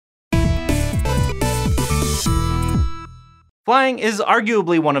Flying is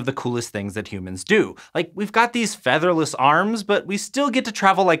arguably one of the coolest things that humans do. Like, we've got these featherless arms, but we still get to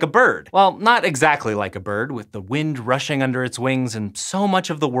travel like a bird. Well, not exactly like a bird, with the wind rushing under its wings and so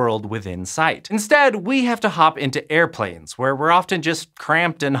much of the world within sight. Instead, we have to hop into airplanes, where we're often just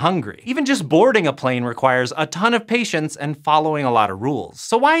cramped and hungry. Even just boarding a plane requires a ton of patience and following a lot of rules.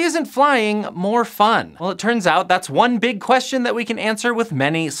 So why isn't flying more fun? Well, it turns out that's one big question that we can answer with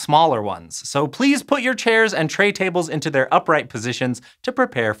many smaller ones. So please put your chairs and tray tables into their upright positions to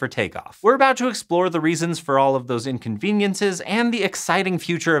prepare for takeoff. We're about to explore the reasons for all of those inconveniences and the exciting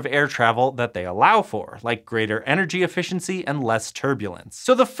future of air travel that they allow for, like greater energy efficiency and less turbulence.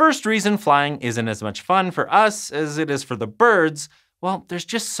 So the first reason flying isn't as much fun for us as it is for the birds, well, there's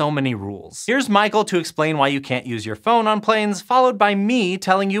just so many rules. Here's Michael to explain why you can't use your phone on planes, followed by me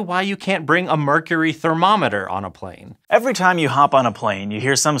telling you why you can't bring a mercury thermometer on a plane. Every time you hop on a plane, you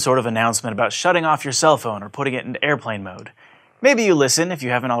hear some sort of announcement about shutting off your cell phone or putting it into airplane mode. Maybe you listen if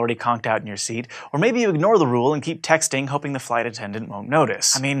you haven't already conked out in your seat, or maybe you ignore the rule and keep texting hoping the flight attendant won't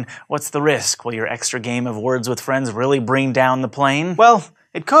notice. I mean, what's the risk? Will your extra game of Words with Friends really bring down the plane? Well,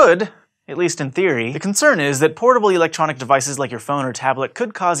 it could. At least in theory. The concern is that portable electronic devices like your phone or tablet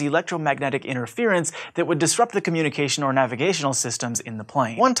could cause electromagnetic interference that would disrupt the communication or navigational systems in the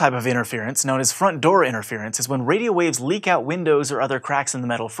plane. One type of interference, known as front door interference, is when radio waves leak out windows or other cracks in the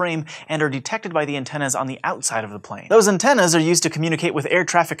metal frame and are detected by the antennas on the outside of the plane. Those antennas are used to communicate with air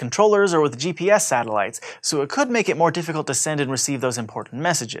traffic controllers or with GPS satellites, so it could make it more difficult to send and receive those important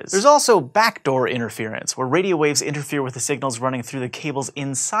messages. There's also backdoor interference, where radio waves interfere with the signals running through the cables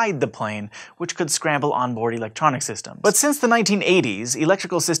inside the plane, which could scramble onboard electronic systems. But since the 1980s,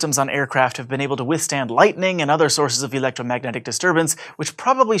 electrical systems on aircraft have been able to withstand lightning and other sources of electromagnetic disturbance, which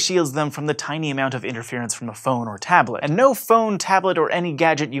probably shields them from the tiny amount of interference from a phone or tablet. And no phone, tablet, or any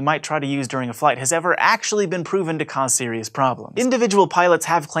gadget you might try to use during a flight has ever actually been proven to cause serious problems. Individual pilots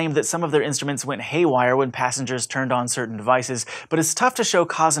have claimed that some of their instruments went haywire when passengers turned on certain devices, but it's tough to show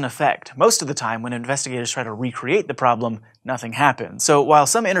cause and effect. Most of the time, when investigators try to recreate the problem, nothing happens. So while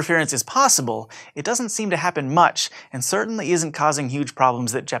some interference is possible, it doesn't seem to happen much, and certainly isn't causing huge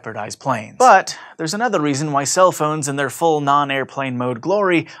problems that jeopardize planes. But there's another reason why cell phones in their full non-airplane mode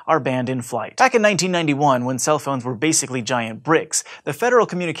glory are banned in flight. Back in 1991, when cell phones were basically giant bricks, the Federal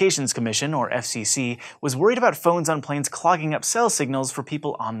Communications Commission, or FCC, was worried about phones on planes clogging up cell signals for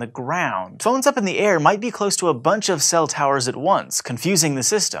people on the ground. Phones up in the air might be close to a bunch of cell towers at once, confusing the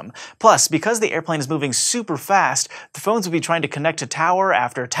system. Plus, because the airplane is moving super fast, the phones would be trying to connect to tower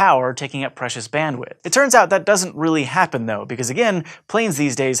after tower, taking up precious bandwidth. It turns out that doesn't really happen though, because again, planes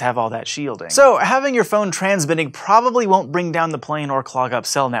these days have all that shielding. So having your phone transmitting probably won't bring down the plane or clog up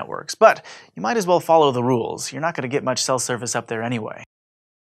cell networks, but you might as well follow the rules. You're not going to get much cell service up there anyway.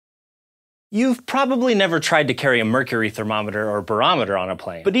 You've probably never tried to carry a mercury thermometer or barometer on a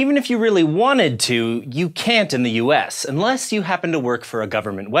plane. But even if you really wanted to, you can't in the US, unless you happen to work for a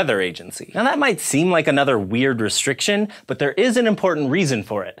government weather agency. Now that might seem like another weird restriction, but there is an important reason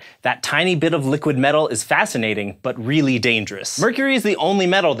for it. That tiny bit of liquid metal is fascinating, but really dangerous. Mercury is the only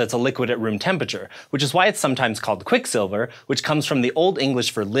metal that's a liquid at room temperature, which is why it's sometimes called quicksilver, which comes from the Old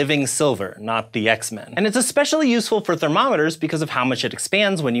English for living silver, not the X-Men. And it's especially useful for thermometers because of how much it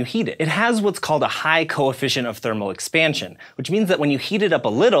expands when you heat it. It has what's called a high coefficient of thermal expansion, which means that when you heat it up a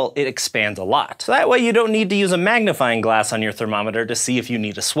little, it expands a lot. So that way you don't need to use a magnifying glass on your thermometer to see if you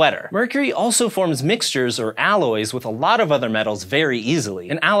need a sweater. Mercury also forms mixtures or alloys with a lot of other metals very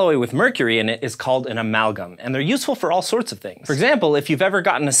easily. An alloy with mercury in it is called an amalgam, and they're useful for all sorts of things. For example, if you've ever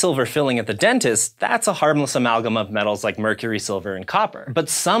gotten a silver filling at the dentist, that's a harmless amalgam of metals like mercury, silver, and copper. But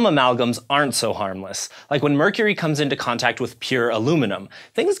some amalgams aren't so harmless. Like when mercury comes into contact with pure aluminum,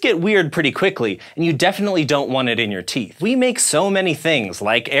 things get weird pretty quickly, and you definitely don't want it in your teeth. We make so many things,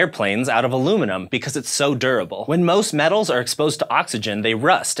 like airplanes, out of aluminum because it's so durable. When most metals are exposed to oxygen, they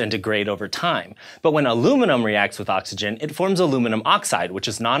rust and degrade over time. But when aluminum reacts with oxygen, it forms aluminum oxide, which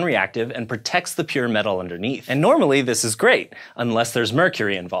is non-reactive and protects the pure metal underneath. And normally this is great, unless there's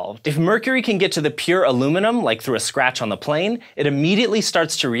mercury involved. If mercury can get to the pure aluminum, like through a scratch on the plane, it immediately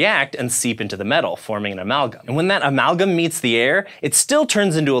starts to react and seep into the metal, forming an amalgam. And when that amalgam meets the air, it still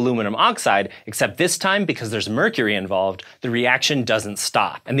turns into aluminum oxide, except this time, because there's mercury involved, the reaction doesn't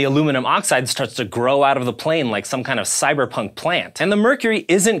stop. And the aluminum oxide starts to grow out of the plane like some kind of cyberpunk plant. And the mercury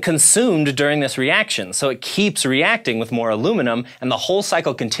isn't consumed during this reaction, so it keeps reacting with more aluminum, and the whole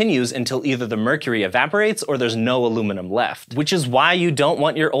cycle continues until either the mercury evaporates or there's no aluminum left. Which is why you don't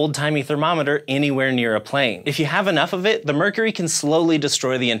want your old-timey thermometer anywhere near a plane. If you have enough of it, the mercury can slowly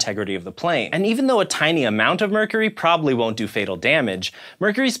destroy the integrity of the plane. And even though a tiny amount of mercury probably won't do fatal damage,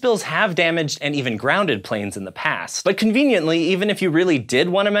 mercury spills have have damaged and even grounded planes in the past. But conveniently, even if you really did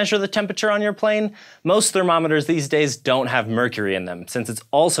want to measure the temperature on your plane, most thermometers these days don't have mercury in them, since it's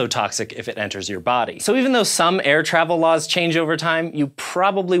also toxic if it enters your body. So even though some air travel laws change over time, you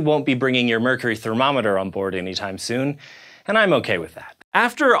probably won't be bringing your mercury thermometer on board anytime soon, and I'm okay with that.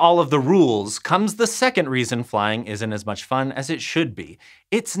 After all of the rules comes the second reason flying isn't as much fun as it should be.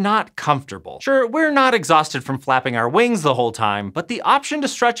 It's not comfortable. Sure, we're not exhausted from flapping our wings the whole time, but the option to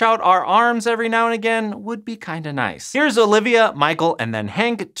stretch out our arms every now and again would be kinda nice. Here's Olivia, Michael, and then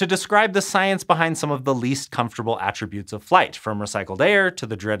Hank to describe the science behind some of the least comfortable attributes of flight, from recycled air to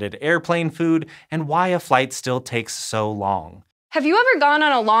the dreaded airplane food, and why a flight still takes so long. Have you ever gone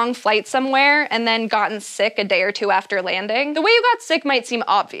on a long flight somewhere and then gotten sick a day or two after landing? The way you got sick might seem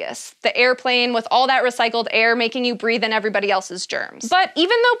obvious. The airplane with all that recycled air making you breathe in everybody else's germs. But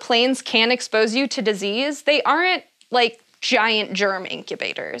even though planes can expose you to disease, they aren't like giant germ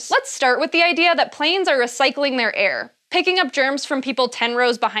incubators. Let's start with the idea that planes are recycling their air, picking up germs from people 10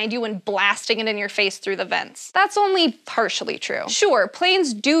 rows behind you and blasting it in your face through the vents. That's only partially true. Sure,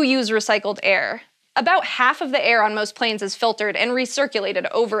 planes do use recycled air. About half of the air on most planes is filtered and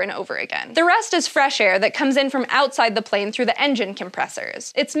recirculated over and over again. The rest is fresh air that comes in from outside the plane through the engine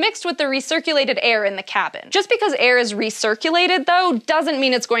compressors. It's mixed with the recirculated air in the cabin. Just because air is recirculated, though, doesn't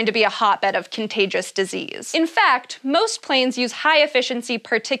mean it's going to be a hotbed of contagious disease. In fact, most planes use high-efficiency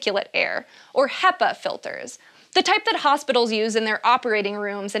particulate air, or HEPA filters, the type that hospitals use in their operating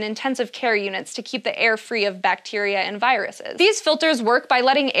rooms and intensive care units to keep the air free of bacteria and viruses. These filters work by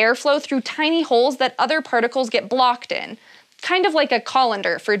letting air flow through tiny holes that other particles get blocked in, kind of like a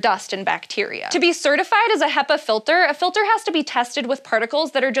colander for dust and bacteria. To be certified as a HEPA filter, a filter has to be tested with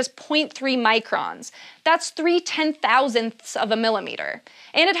particles that are just 0.3 microns. That's 3/10,000ths of a millimeter.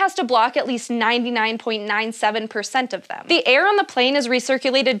 And it has to block at least 99.97% of them. The air on the plane is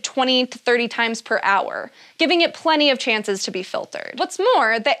recirculated 20 to 30 times per hour, giving it plenty of chances to be filtered. What's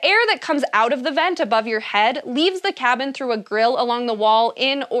more, the air that comes out of the vent above your head leaves the cabin through a grill along the wall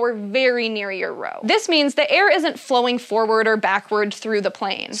in or very near your row. This means the air isn't flowing forward or backward through the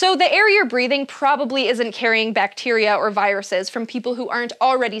plane. So the air you're breathing probably isn't carrying bacteria or viruses from people who aren't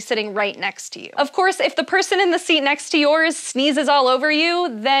already sitting right next to you. Of course, if the person in the seat next to yours sneezes all over you,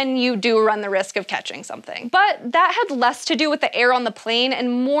 then you do run the risk of catching something. But that had less to do with the air on the plane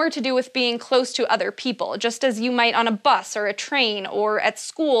and more to do with being close to other people, just as you might on a bus or a train or at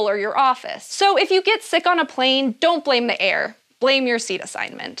school or your office. So if you get sick on a plane, don't blame the air. Blame your seat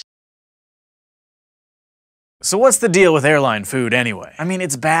assignment. So what's the deal with airline food anyway? I mean,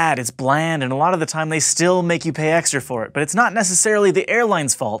 it's bad, it's bland, and a lot of the time they still make you pay extra for it, but it's not necessarily the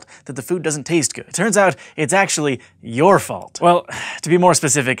airline's fault that the food doesn't taste good. It turns out it's actually your fault. Well, to be more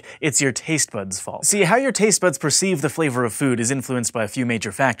specific, it's your taste buds' fault. See, how your taste buds perceive the flavor of food is influenced by a few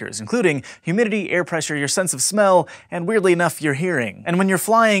major factors, including humidity, air pressure, your sense of smell, and weirdly enough, your hearing. And when you're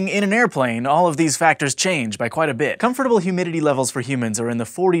flying in an airplane, all of these factors change by quite a bit. Comfortable humidity levels for humans are in the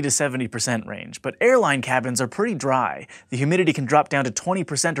 40 to 70% range, but airline cabins are pretty dry. The humidity can drop down to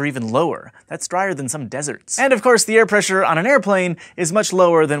 20% or even lower. That's drier than some deserts. And of course, the air pressure on an airplane is much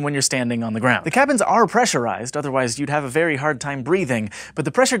lower than when you're standing on the ground. The cabins are pressurized, otherwise you'd have a very hard time breathing, but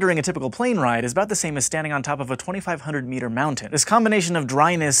the pressure during a typical plane ride is about the same as standing on top of a 2,500-meter mountain. This combination of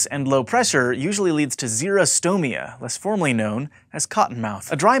dryness and low pressure usually leads to xerostomia, less formally known as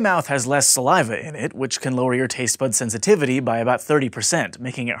cottonmouth. A dry mouth has less saliva in it, which can lower your taste bud sensitivity by about 30%,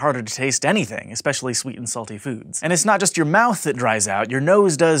 making it harder to taste anything, especially sweet and salty foods. And it's not just your mouth that dries out, your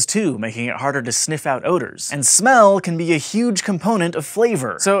nose does too, making it harder to sniff out odors. And smell can be a huge component of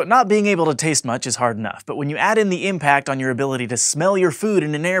flavor. So not being able to taste much is hard enough, but when you add in the impact on your ability to smell your food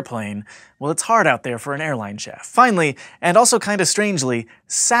in an airplane, well, it's hard out there for an airline chef. Finally, and also kinda strangely,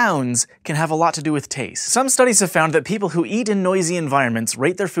 sounds can have a lot to do with taste. Some studies have found that people who eat in noisy environments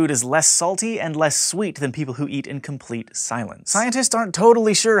rate their food as less salty and less sweet than people who eat in complete silence. Scientists aren't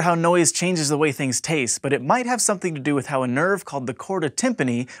totally sure how noise changes the way things taste, but it might have something to do with how a nerve called the chorda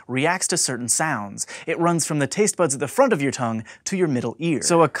tympani reacts to certain sounds. It runs from the taste buds at the front of your tongue to your middle ear.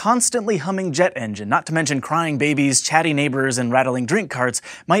 So a constantly humming jet engine, not to mention crying babies, chatty neighbors, and rattling drink carts,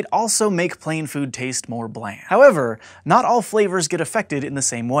 might also make plain food taste more bland. However, not all flavors get affected in the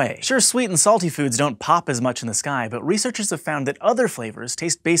same way. Sure, sweet and salty foods don't pop as much in the sky, but researchers have found that other flavors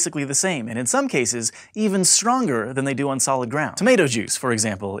taste basically the same, and in some cases, even stronger than they do on solid ground. Tomato juice, for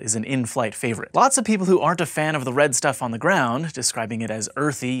example, is an in-flight favorite. Lots of people who aren't a fan of the red stuff on the ground, describing it as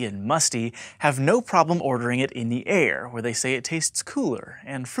earthy and musty, have no problem ordering it in the air, where they say it tastes cooler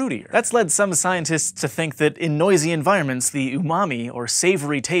and fruitier. That's led some scientists to think that in noisy environments, the umami, or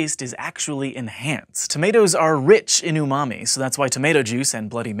savory taste, is actually actually enhance. Tomatoes are rich in umami, so that's why tomato juice and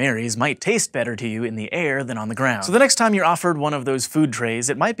Bloody Marys might taste better to you in the air than on the ground. So the next time you're offered one of those food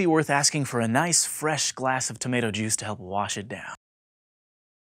trays, it might be worth asking for a nice, fresh glass of tomato juice to help wash it down.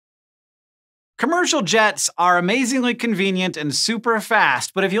 Commercial jets are amazingly convenient and super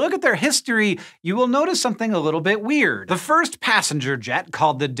fast, but if you look at their history, you will notice something a little bit weird. The first passenger jet,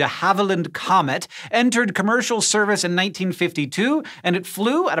 called the de Havilland Comet, entered commercial service in 1952, and it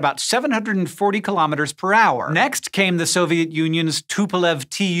flew at about 740 kilometers per hour. Next came the Soviet Union's Tupolev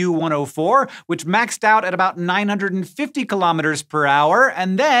Tu-104, which maxed out at about 950 kilometers per hour,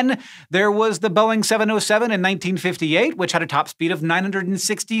 and then there was the Boeing 707 in 1958, which had a top speed of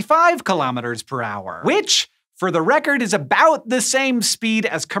 965 kilometers per hour, which, for the record, is about the same speed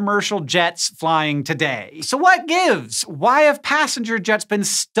as commercial jets flying today. So what gives? Why have passenger jets been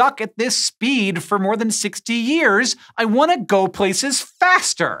stuck at this speed for more than 60 years? I want to go places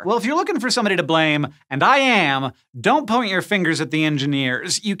faster. Well, if you're looking for somebody to blame, and I am, don't point your fingers at the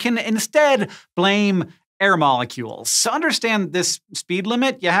engineers. You can instead blame air molecules. To understand this speed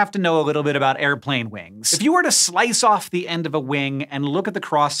limit, you have to know a little bit about airplane wings. If you were to slice off the end of a wing and look at the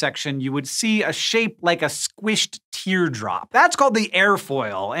cross-section, you would see a shape like a squished teardrop. That's called the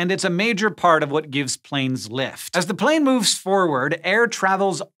airfoil, and it's a major part of what gives planes lift. As the plane moves forward, air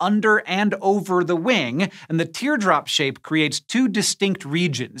travels under and over the wing, and the teardrop shape creates two distinct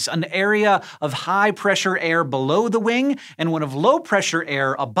regions, an area of high-pressure air below the wing and one of low-pressure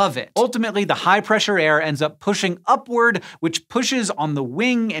air above it. Ultimately, the high-pressure air ends up pushing upward, which pushes on the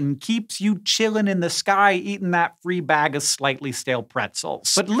wing and keeps you chilling in the sky eating that free bag of slightly stale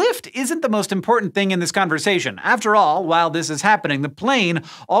pretzels. But lift isn't the most important thing in this conversation. After all, while this is happening, the plane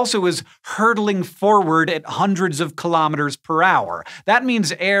also is hurtling forward at hundreds of kilometers per hour. That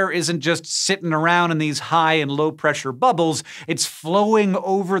means air isn't just sitting around in these high and low pressure bubbles, it's flowing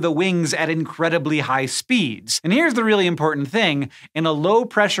over the wings at incredibly high speeds. And here's the really important thing: in a low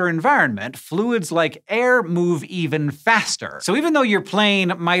pressure environment, fluids like air move even faster. So even though your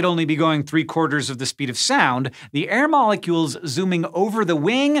plane might only be going 3/4 of the speed of sound, the air molecules zooming over the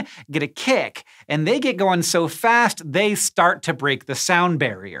wing get a kick, and they get going so fast they start to break the sound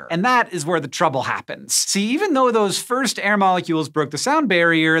barrier. And that is where the trouble happens. See, even though those first air molecules broke the sound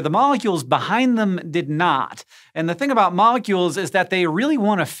barrier, the molecules behind them did not. And the thing about molecules is that they really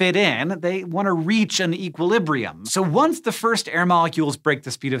want to fit in, they want to reach an equilibrium. So once the first air molecules break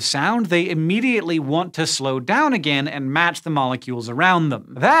the speed of sound, they immediately want to slow down again and match the molecules around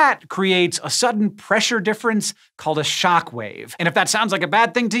them. That creates a sudden pressure difference called a shock wave. And if that sounds like a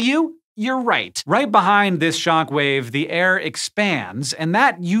bad thing to you, you're right. Right behind this shock wave, the air expands, and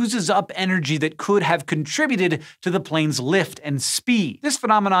that uses up energy that could have contributed to the plane's lift and speed. This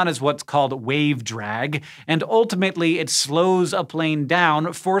phenomenon is what's called wave drag, and ultimately it slows a plane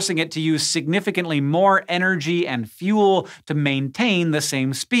down, forcing it to use significantly more energy and fuel to maintain the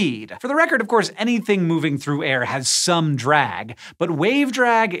same speed. For the record, of course, anything moving through air has some drag, but wave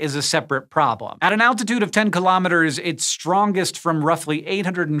drag is a separate problem. At an altitude of 10 kilometers, it's strongest from roughly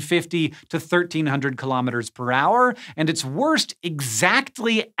 850 to 1,300 kilometers per hour, and it's worst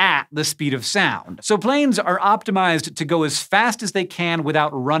exactly at the speed of sound. So planes are optimized to go as fast as they can without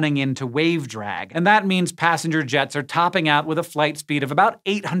running into wave drag, and that means passenger jets are topping out with a flight speed of about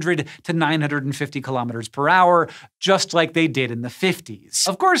 800 to 950 kilometers per hour, just like they did in the 50s.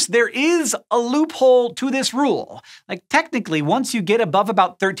 Of course, there is a loophole to this rule. Like, technically, once you get above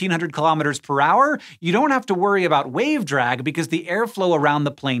about 1,300 kilometers per hour, you don't have to worry about wave drag because the airflow around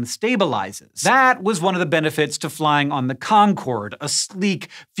the plane stabilizes. That was one of the benefits to flying on the Concorde, a sleek,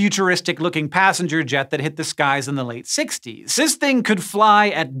 futuristic-looking passenger jet that hit the skies in the late 60s. This thing could fly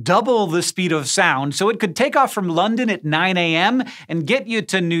at double the speed of sound, so it could take off from London at 9 a.m. and get you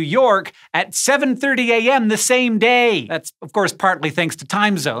to New York at 7:30 a.m. the same day. That's, of course, partly thanks to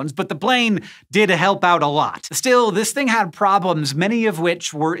time zones, but the plane did help out a lot. Still, this thing had problems, many of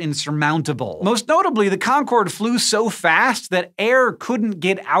which were insurmountable. Most notably, the Concorde flew so fast that air couldn't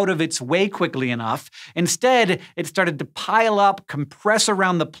get out of its way quickly enough. Instead, it started to pile up, compress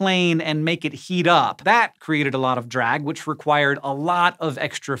around the plane, and make it heat up. That created a lot of drag, which required a lot of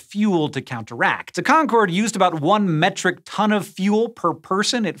extra fuel to counteract. The Concorde used about 1 metric ton of fuel per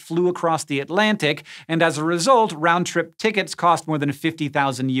person it flew across the Atlantic, and as a result, round-trip tickets cost more than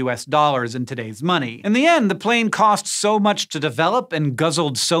 $50,000 US in today's money. In the end, the plane cost so much to develop and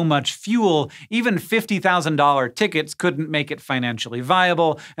guzzled so much fuel, even $50,000 tickets couldn't make it financially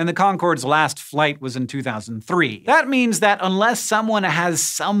viable, and the Concorde's last flight was in 2003. That means that unless someone has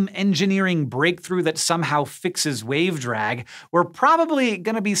some some engineering breakthrough that somehow fixes wave drag, we're probably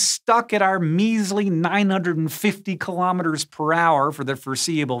gonna be stuck at our measly 950 kilometers per hour for the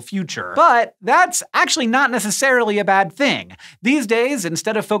foreseeable future. But that's actually not necessarily a bad thing. These days,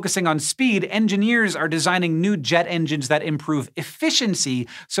 instead of focusing on speed, engineers are designing new jet engines that improve efficiency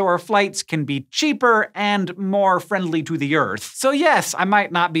so our flights can be cheaper and more friendly to the Earth. So yes, I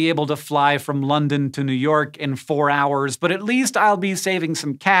might not be able to fly from London to New York in 4 hours, but at least I'll be saving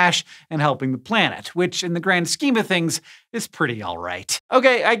some cash and helping the planet, which in the grand scheme of things is pretty alright.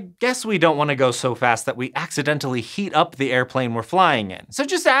 Okay, I guess we don't want to go so fast that we accidentally heat up the airplane we're flying in. So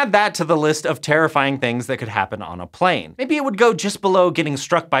just add that to the list of terrifying things that could happen on a plane. Maybe it would go just below getting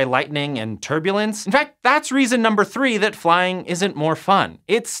struck by lightning and turbulence. In fact, that's reason number 3 that flying isn't more fun.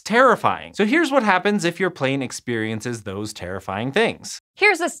 It's terrifying. So here's what happens if your plane experiences those terrifying things.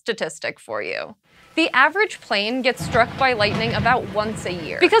 Here's a statistic for you. The average plane gets struck by lightning about once a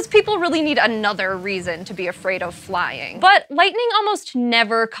year, because people really need another reason to be afraid of flying. But lightning almost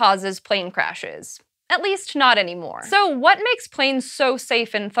never causes plane crashes. At least not anymore. So what makes planes so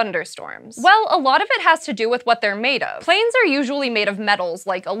safe in thunderstorms? Well, a lot of it has to do with what they're made of. Planes are usually made of metals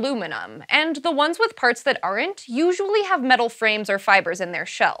like aluminum, and the ones with parts that aren't usually have metal frames or fibers in their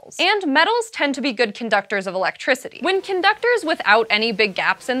shells. And metals tend to be good conductors of electricity. When conductors without any big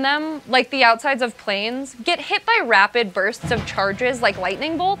gaps in them, like the outsides of planes, get hit by rapid bursts of charges like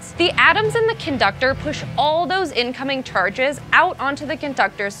lightning bolts, the atoms in the conductor push all those incoming charges out onto the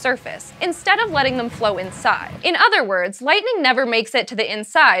conductor's surface, instead of letting them flow inside. In other words, lightning never makes it to the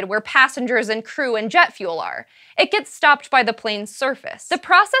inside where passengers and crew and jet fuel are. It gets stopped by the plane's surface. The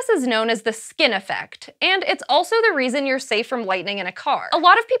process is known as the skin effect, and it's also the reason you're safe from lightning in a car. A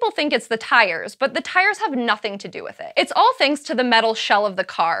lot of people think it's the tires, but the tires have nothing to do with it. It's all thanks to the metal shell of the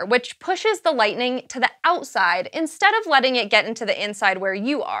car, which pushes the lightning to the outside instead of letting it get into the inside where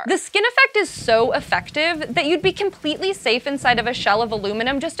you are. The skin effect is so effective that you'd be completely safe inside of a shell of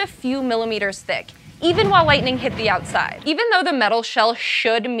aluminum just a few millimeters thick, even while lightning hit the outside. Even though the metal shell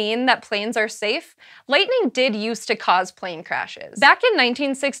should mean that planes are safe, lightning did used to cause plane crashes. Back in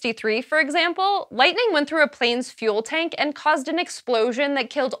 1963, for example, lightning went through a plane's fuel tank and caused an explosion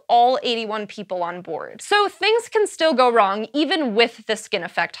that killed all 81 people on board. So things can still go wrong even with the skin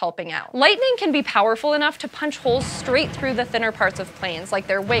effect helping out. Lightning can be powerful enough to punch holes straight through the thinner parts of planes, like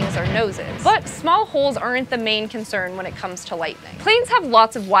their wings or noses. But small holes aren't the main concern when it comes to lightning. Planes have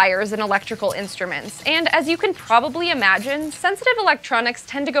lots of wires and electrical instruments, and as you can probably imagine, sensitive electronics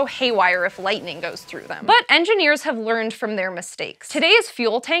tend to go haywire if lightning goes through them. But engineers have learned from their mistakes. Today's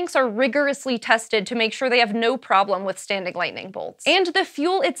fuel tanks are rigorously tested to make sure they have no problem withstanding lightning bolts. And the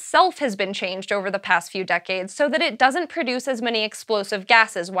fuel itself has been changed over the past few decades so that it doesn't produce as many explosive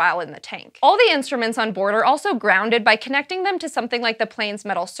gases while in the tank. All the instruments on board are also grounded by connecting them to something like the plane's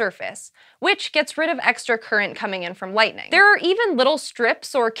metal surface, which gets rid of extra current coming in from lightning. There are even little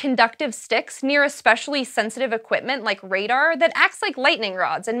strips or conductive sticks near especially sensitive equipment like radar that acts like lightning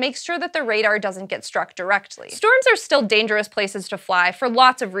rods and makes sure that the radar doesn't get struck directly. Storms are still dangerous places to fly for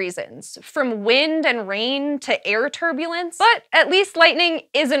lots of reasons, from wind and rain to air turbulence, but at least lightning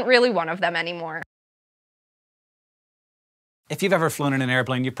isn't really one of them anymore. If you've ever flown in an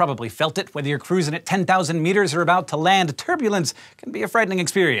airplane, you've probably felt it. Whether you're cruising at 10,000 meters or about to land, turbulence can be a frightening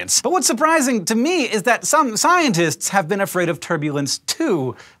experience. But what's surprising to me is that some scientists have been afraid of turbulence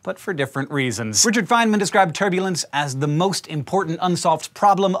too, but for different reasons. Richard Feynman described turbulence as the most important unsolved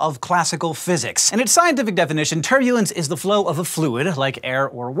problem of classical physics. In its scientific definition, turbulence is the flow of a fluid, like air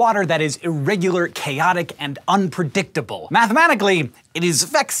or water, that is irregular, chaotic, and unpredictable. Mathematically, it is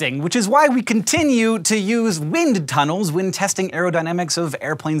vexing, which is why we continue to use wind tunnels when testing aerodynamics of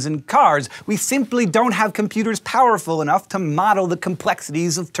airplanes and cars. We simply don't have computers powerful enough to model the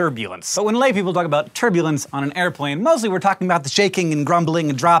complexities of turbulence. But when lay people talk about turbulence on an airplane, mostly we're talking about the shaking and grumbling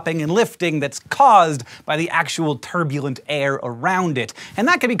and dropping and lifting that's caused by the actual turbulent air around it. And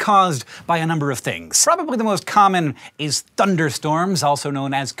that can be caused by a number of things. Probably the most common is thunderstorms, also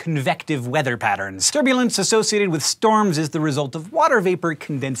known as convective weather patterns. Turbulence associated with storms is the result of water vapor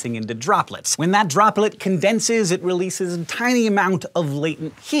condensing into droplets. When that droplet condenses, it releases a tiny amount of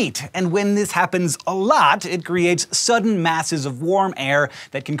latent heat, and when this happens a lot, it creates sudden masses of warm air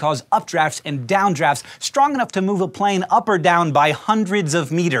that can cause updrafts and downdrafts strong enough to move a plane up or down by hundreds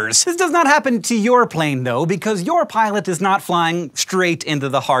of meters. This does not happen to your plane though, because your pilot is not flying straight into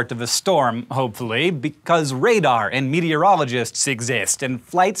the heart of a storm, hopefully, because radar and meteorologists exist, and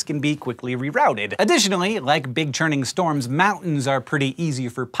flights can be quickly rerouted. Additionally, like big churning storms, mountains are pretty easy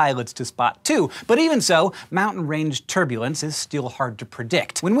for pilots to spot too, but even so, mountain range turbulence turbulence is still hard to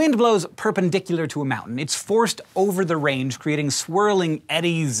predict. When wind blows perpendicular to a mountain, it's forced over the range, creating swirling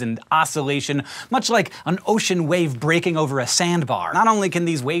eddies and oscillation, much like an ocean wave breaking over a sandbar. Not only can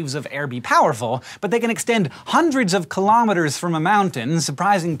these waves of air be powerful, but they can extend hundreds of kilometers from a mountain,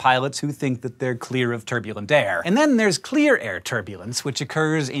 surprising pilots who think that they're clear of turbulent air. And then there's clear air turbulence, which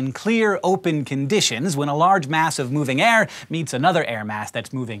occurs in clear, open conditions when a large mass of moving air meets another air mass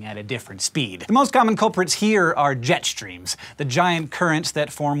that's moving at a different speed. The most common culprits here are jet streams, the giant currents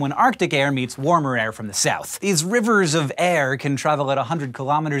that form when Arctic air meets warmer air from the south. These rivers of air can travel at 100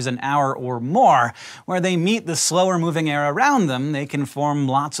 kilometers an hour or more. Where they meet the slower moving air around them, they can form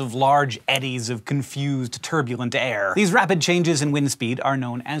lots of large eddies of confused, turbulent air. These rapid changes in wind speed are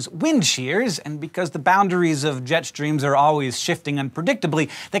known as wind shears, and because the boundaries of jet streams are always shifting unpredictably,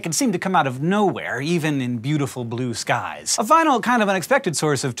 they can seem to come out of nowhere, even in beautiful blue skies. A final kind of unexpected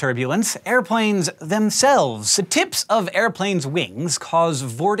source of turbulence: airplanes themselves. The tips of airplanes' wings cause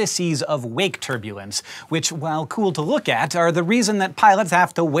vortices of wake turbulence, which, while cool to look at, are the reason that pilots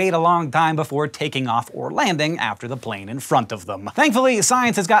have to wait a long time before taking off or landing after the plane in front of them. Thankfully,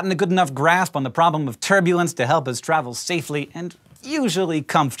 science has gotten a good enough grasp on the problem of turbulence to help us travel safely and usually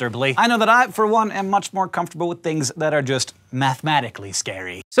comfortably. I know that I, for one, am much more comfortable with things that are just mathematically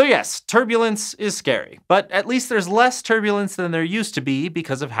scary. So yes, turbulence is scary, but at least there's less turbulence than there used to be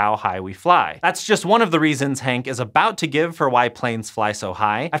because of how high we fly. That's just one of the reasons Hank is about to give for why planes fly so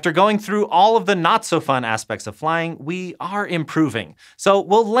high. After going through all of the not so fun aspects of flying, we are improving. So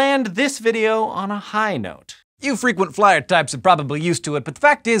we'll land this video on a high note. You frequent flyer types are probably used to it, but the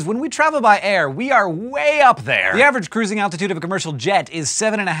fact is, when we travel by air, we are way up there. The average cruising altitude of a commercial jet is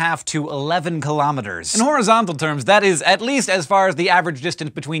 7.5 to 11 kilometers. In horizontal terms, that is at least as far as the average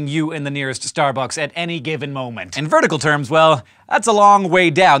distance between you and the nearest Starbucks at any given moment. In vertical terms, well, that's a long way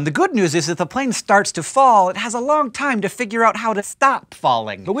down. The good news is if the plane starts to fall, it has a long time to figure out how to stop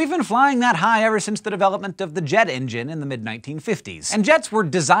falling. But we've been flying that high ever since the development of the jet engine in the mid-1950s. And jets were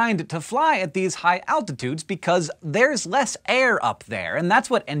designed to fly at these high altitudes because there's less air up there, and that's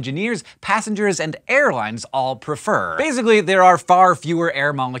what engineers, passengers, and airlines all prefer. Basically, there are far fewer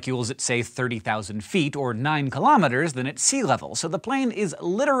air molecules at, say, 30,000 feet, or 9 kilometers, than at sea level, so the plane is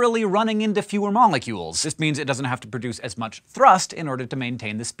literally running into fewer molecules. This means it doesn't have to produce as much thrust in order to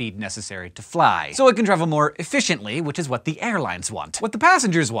maintain the speed necessary to fly. So it can travel more efficiently, which is what the airlines want. What the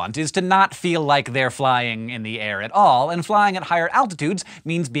passengers want is to not feel like they're flying in the air at all, and flying at higher altitudes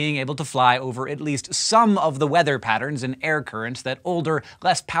means being able to fly over at least some of the weather patterns and air currents that older,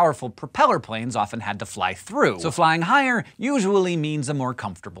 less powerful propeller planes often had to fly through. So flying higher usually means a more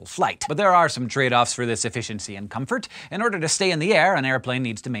comfortable flight. But there are some trade-offs for this efficiency and comfort. In order to stay in the air, an airplane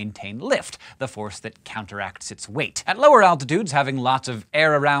needs to maintain lift, the force that counteracts its weight. At lower altitudes, having lots of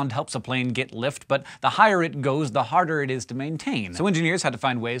air around helps a plane get lift, but the higher it goes, the harder it is to maintain. So engineers had to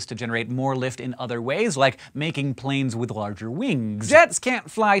find ways to generate more lift in other ways, like making planes with larger wings. Jets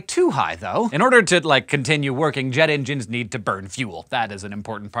can't fly too high, though. In order to, continue working, jet engines need to burn fuel. That is an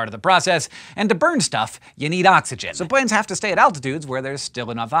important part of the process, and to burn stuff, you need oxygen. So planes have to stay at altitudes where there's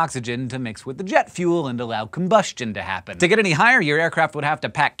still enough oxygen to mix with the jet fuel and allow combustion to happen. To get any higher, your aircraft would have to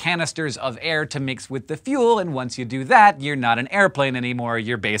pack canisters of air to mix with the fuel, and once you do that, you're not an airplane anymore,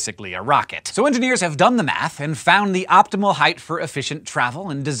 you're basically a rocket. So engineers have done the math and found the optimal height for efficient travel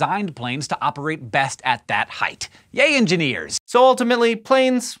and designed planes to operate best at that height. Yay, engineers! So ultimately,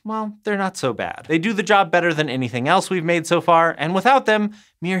 planes, well, they're not so bad. They do the job better than anything else we've made so far, and without them,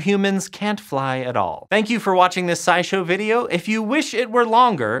 mere humans can't fly at all. Thank you for watching this SciShow video. If you wish it were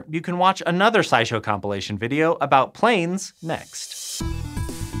longer, you can watch another SciShow compilation video about planes next.